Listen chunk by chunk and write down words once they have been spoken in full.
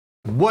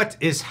What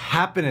is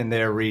happening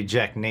there,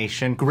 Reject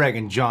Nation? Greg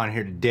and John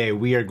here today.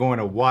 We are going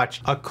to watch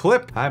a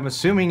clip, I'm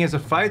assuming is a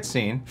fight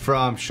scene,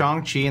 from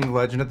Shang-Chi and the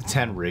Legend of the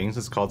Ten Rings.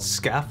 It's called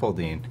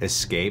Scaffolding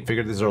Escape.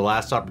 Figured this is our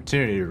last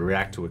opportunity to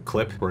react to a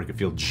clip where it could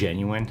feel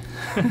genuine.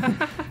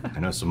 I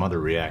know some other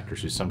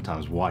reactors who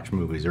sometimes watch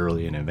movies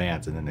early in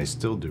advance and then they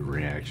still do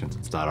reactions.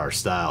 It's not our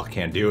style,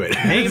 can't do it.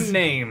 Name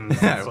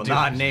names. I will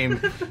not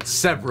name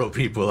several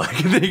people I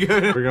can think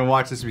of. We're gonna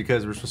watch this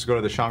because we're supposed to go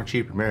to the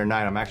Shang-Chi premiere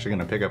tonight. I'm actually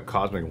gonna pick up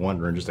Cosmic Wonder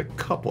in just a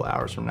couple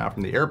hours from now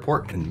from the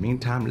airport. In the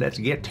meantime, let's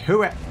get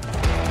to it.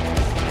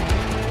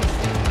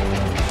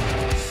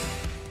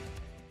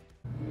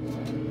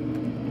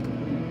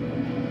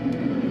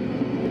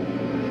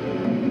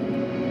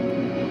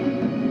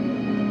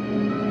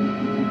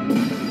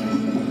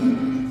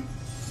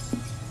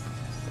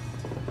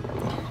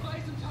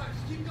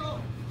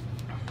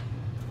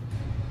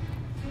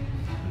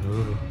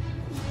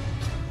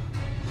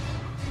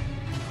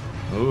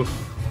 Ooh.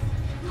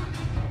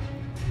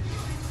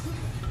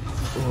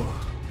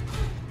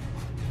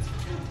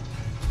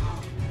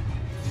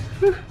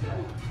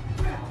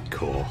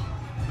 Cool.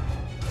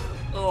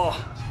 Oh.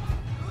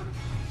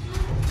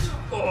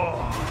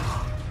 Oh.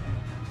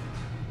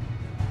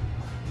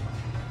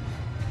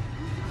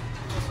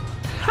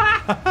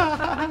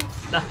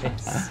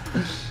 Nice.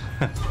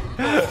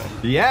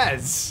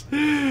 Yes.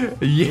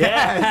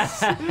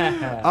 Yes.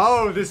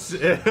 Oh, this.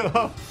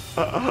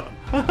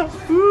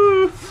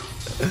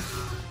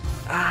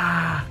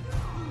 Ah.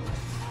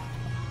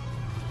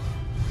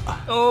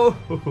 Oh.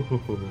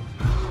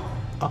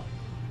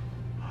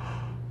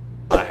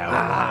 I have a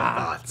lot of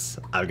thoughts.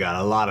 I've got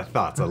a lot of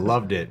thoughts. I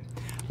loved it.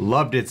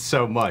 Loved it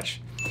so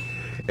much.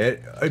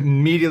 It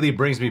immediately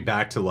brings me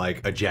back to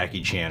like a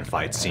Jackie Chan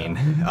fight scene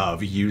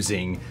of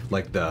using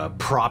like the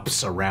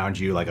props around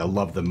you. Like I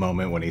love the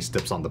moment when he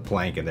steps on the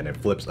plank and then it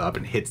flips up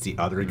and hits the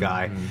other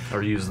guy.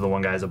 Or uses the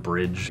one guy as a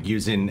bridge.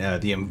 Using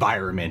the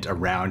environment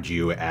around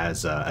you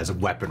as a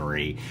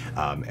weaponry.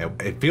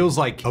 It feels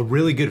like a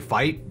really good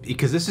fight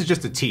because this is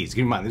just a tease.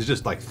 Keep in mind, this is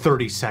just like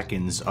 30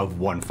 seconds of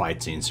one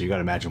fight scene. So you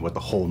gotta imagine what the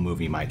whole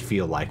movie might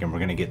feel like. And we're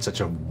gonna get such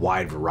a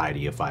wide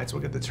variety of fights.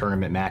 We'll get the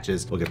tournament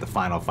matches. We'll get the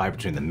final fight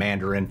between the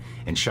Mandarin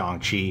and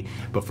Shang-Chi.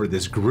 But for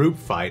this group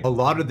fight, a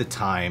lot of the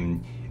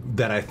time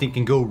that I think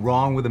can go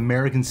wrong with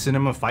American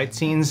cinema fight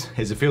scenes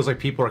is it feels like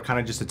people are kind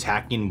of just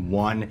attacking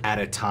one at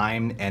a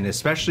time, and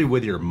especially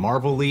with your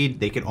Marvel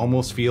lead, they can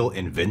almost feel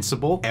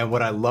invincible. And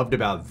what I loved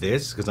about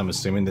this, because I'm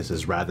assuming this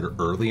is rather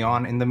early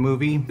on in the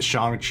movie,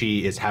 Shang-Chi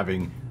is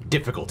having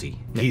difficulty.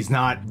 He's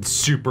not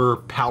super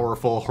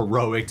powerful,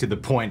 heroic to the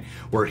point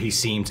where he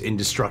seems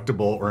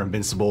indestructible or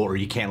invincible or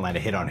you can't land a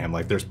hit on him.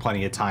 Like there's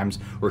plenty of times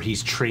where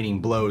he's trading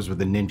blows with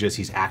the ninjas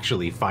he's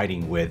actually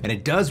fighting with. And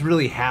it does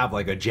really have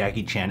like a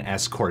Jackie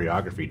Chan-esque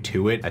choreography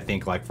to it. I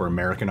think like for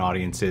American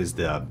audiences,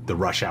 the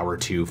Rush Hour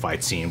 2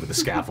 fight scene with the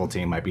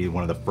scaffolding might be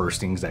one of the first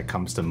things that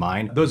comes to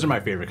mind. Those are my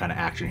favorite kind of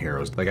action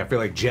heroes. Like I feel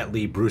like Jet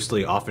Li, Bruce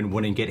Lee often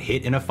wouldn't get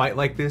hit in a fight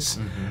like this,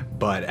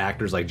 but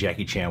actors like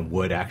Jackie Chan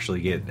would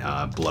actually get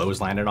blows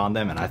landed on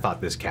them, and I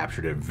thought this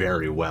captured it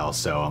very well.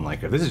 So I'm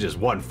like, if this is just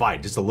one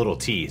fight, just a little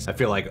tease, I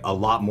feel like a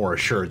lot more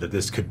assured that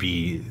this could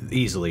be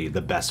easily the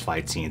best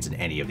fight scenes in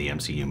any of the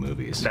MCU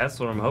movies.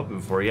 That's what I'm hoping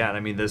for, yeah. And I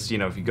mean, this, you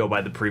know, if you go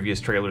by the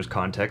previous trailer's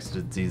context,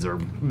 these are,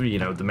 you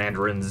know, the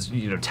Mandarin's,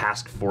 you know,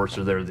 task force,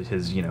 or they're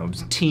his, you know,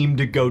 team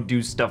to go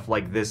do stuff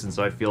like this. And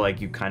so I feel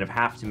like you kind of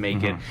have to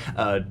make it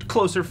a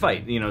closer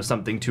fight, you know,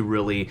 something to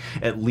really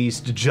at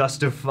least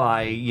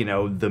justify, you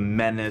know, the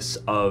menace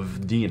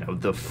of the, you know,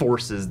 the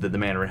forces that the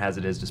Mandarin has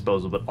at his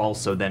disposal, but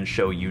also then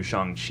show you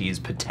Shang-Chi's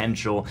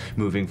potential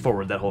moving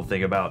forward. That whole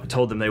thing about, I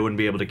told them they wouldn't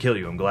be able to kill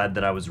you. I'm glad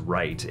that I was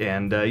right.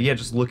 And yeah,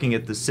 just looking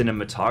at the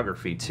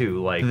cinematography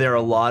too, like there are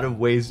a lot of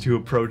ways to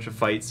approach a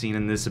fight scene,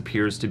 and this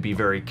appears to be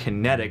very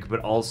kinetic, but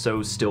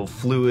also still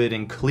fluid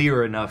and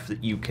clear enough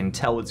that you can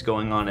tell what's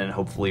going on and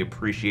hopefully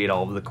appreciate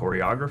all of the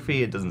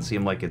choreography. It doesn't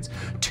seem like it's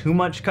too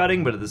much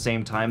cutting, but at the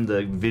same time,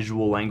 the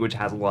visual language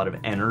has a lot of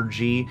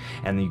energy,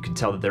 and you can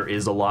tell that there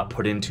is a lot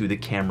put into the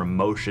camera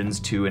motions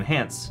to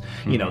enhance,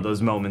 you know,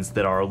 those moments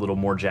that are a little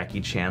more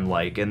Jackie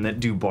Chan-like and that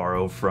do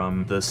borrow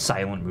from the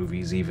silent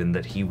movies even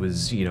that he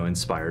was, you know,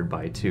 inspired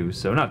by too.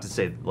 So not to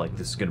say that, like,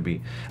 this is going to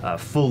be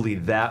fully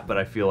that, but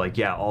I feel like,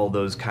 yeah, all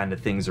those kind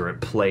of things are at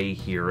play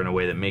here in a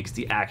way that makes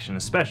the action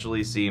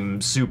especially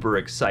seem super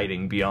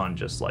exciting beyond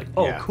just like,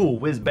 oh, cool,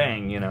 whiz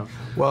bang, you know.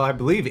 Well, I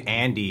believe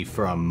Andy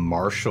from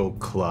Martial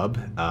Club,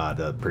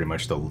 pretty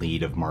much the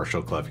lead of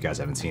Martial Club, if you guys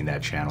haven't seen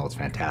that channel, it's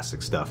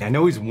fantastic stuff. I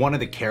know he's one of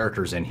the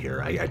characters in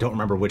here. I don't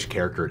remember which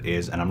character it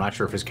is, and I'm not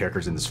sure if his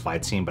character's in this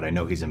fight scene, but I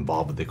know he's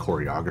involved with the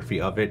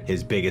choreography of it.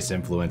 His biggest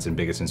influence and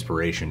biggest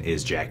inspiration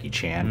is Jackie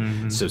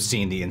Chan. So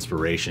seeing the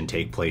inspiration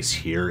take place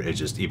here is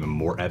just even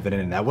more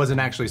evident. And that wasn't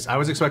actually, I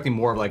was expecting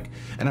more of like,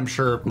 and I'm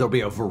sure there'll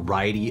be a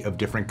variety of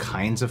different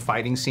kinds of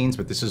fighting scenes,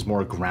 but this is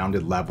more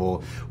grounded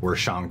level where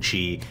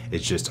Shang-Chi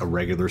is just a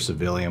regular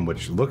civilian,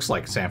 which looks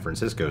like San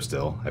Francisco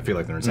still. I feel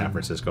like they're in San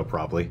Francisco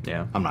probably.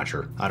 Yeah. I'm not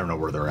sure. I don't know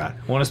where they're at.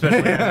 Well,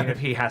 especially I mean, if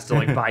he has to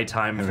like buy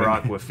time for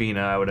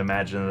Aquafina, I would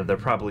imagine that they're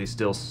probably hopefully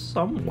still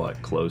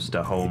somewhat close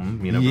to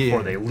home, you know,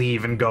 before they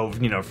leave and go,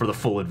 you know, for the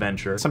full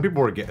adventure. Some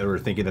people were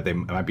thinking that they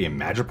might be in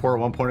Madripoor at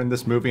one point in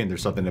this movie, and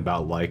there's something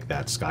about like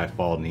that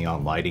Skyfall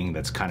neon lighting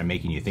that's kind of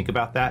making you think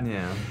about that.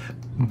 Yeah.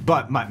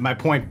 But my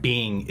point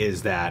being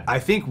is that I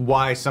think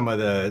why some of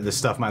the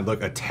stuff might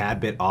look a tad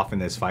bit off in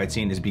this fight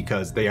scene is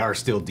because they are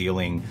still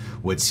dealing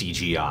with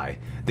CGI.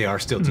 They are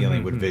still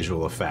dealing with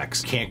visual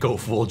effects. Can't go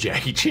full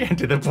Jackie Chan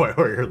to the point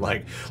where you're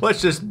like,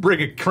 let's just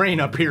bring a crane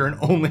up here and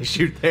only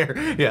shoot there.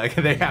 Yeah, like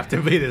they have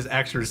to be this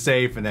extra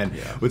safe. And then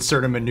with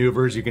certain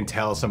maneuvers, you can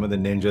tell some of the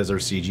ninjas are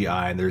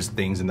CGI and there's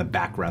things in the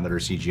background that are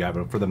CGI.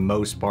 But for the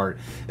most part,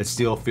 it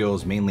still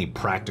feels mainly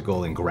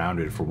practical and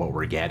grounded for what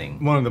we're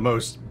getting. One of the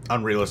most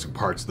unrealistic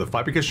parts of the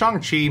fight, because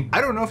Shang-Chi,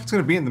 I don't know if it's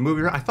going to be in the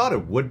movie. I thought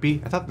it would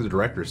be. I thought the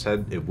director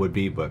said it would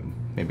be, but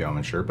maybe I'm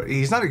unsure. But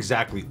he's not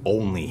exactly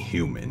only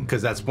human,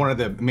 because that's one of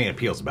the main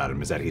appeals about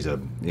him, is that he's a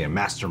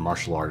master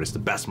martial artist, the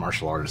best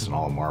martial artist in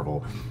all of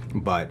Marvel.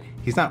 But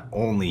he's not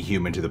only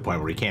human to the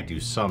point where he can't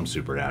do some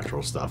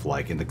supernatural stuff.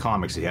 Like in the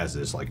comics, he has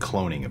this like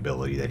cloning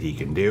ability that he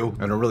can do.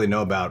 I don't really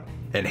know about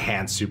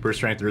enhanced super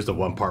strength. There's the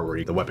one part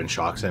where the weapon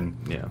shocks him.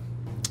 Yeah.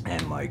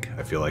 And like,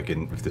 I feel like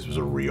if this was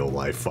a real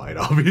life fight,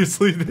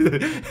 obviously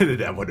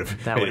that would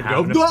have have an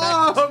I'm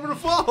gonna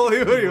fall.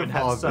 It would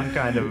have some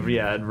kind of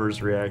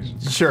adverse reaction.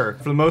 Sure,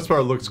 for the most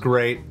part, it looks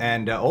great,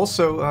 and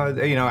also,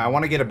 you know, I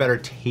want to get a better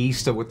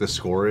taste of what the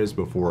score is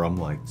before I'm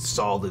like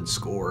solid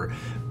score.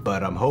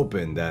 But I'm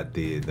hoping that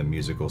the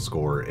musical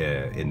score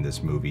in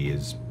this movie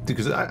is,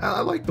 because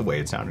I like the way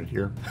it sounded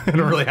here. I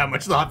don't really have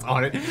much thoughts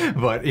on it,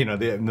 but you know,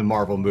 the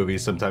Marvel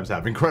movies sometimes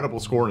have incredible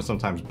score and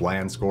sometimes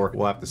bland score.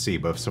 We'll have to see,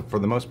 but so for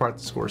the most part,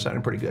 the score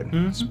sounded pretty good.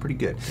 It's pretty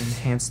good.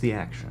 Enhance the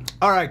action.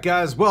 All right,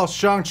 guys. Well,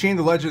 Shang-Chi and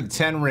the Legend of the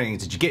Ten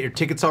Rings. Did you get your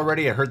tickets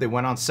already? I heard they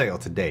went on sale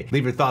today.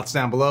 Leave your thoughts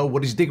down below.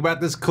 What did you think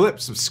about this clip?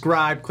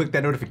 Subscribe, click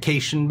that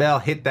notification bell,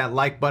 hit that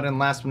like button.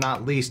 Last but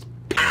not least,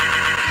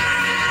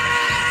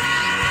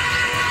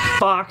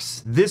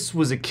 Fox, this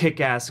was a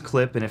kick-ass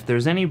clip, and if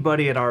there's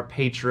anybody at our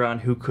Patreon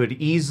who could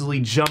easily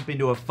jump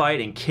into a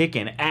fight and kick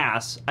an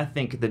ass, I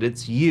think that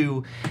it's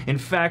you. In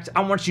fact,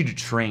 I want you to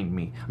train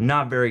me. I'm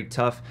not very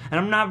tough, and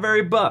I'm not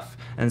very buff,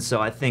 and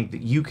so I think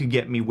that you could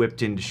get me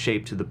whipped into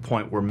shape to the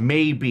point where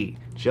maybe,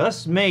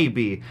 just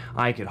maybe,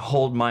 I could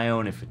hold my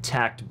own if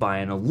attacked by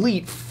an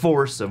elite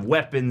force of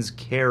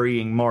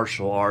weapons-carrying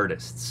martial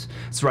artists.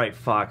 That's right,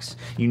 Fox.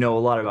 You know a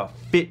lot about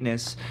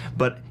fitness,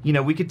 but, you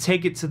know, we could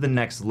take it to the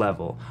next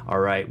level,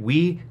 alright?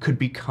 We could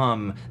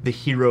become the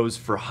heroes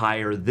for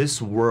hire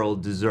this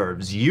world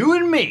deserves. You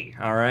and me,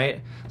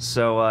 alright?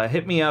 So,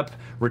 hit me up,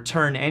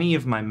 return any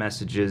of my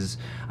messages.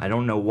 I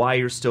don't know why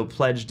you're still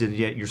pledged and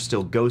yet you're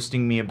still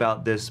ghosting me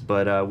about this,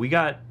 but we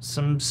got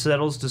some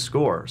scores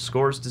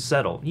to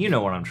settle. You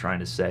know what I'm trying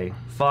to say.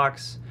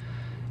 Fox,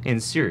 in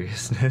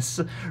seriousness,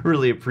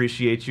 really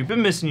appreciate you.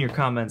 Been missing your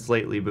comments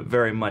lately, but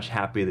very much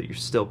happy that you're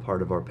still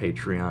part of our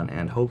Patreon,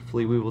 and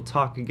hopefully we will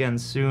talk again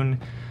soon.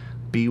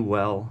 Be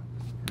well,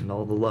 and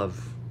all the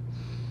love.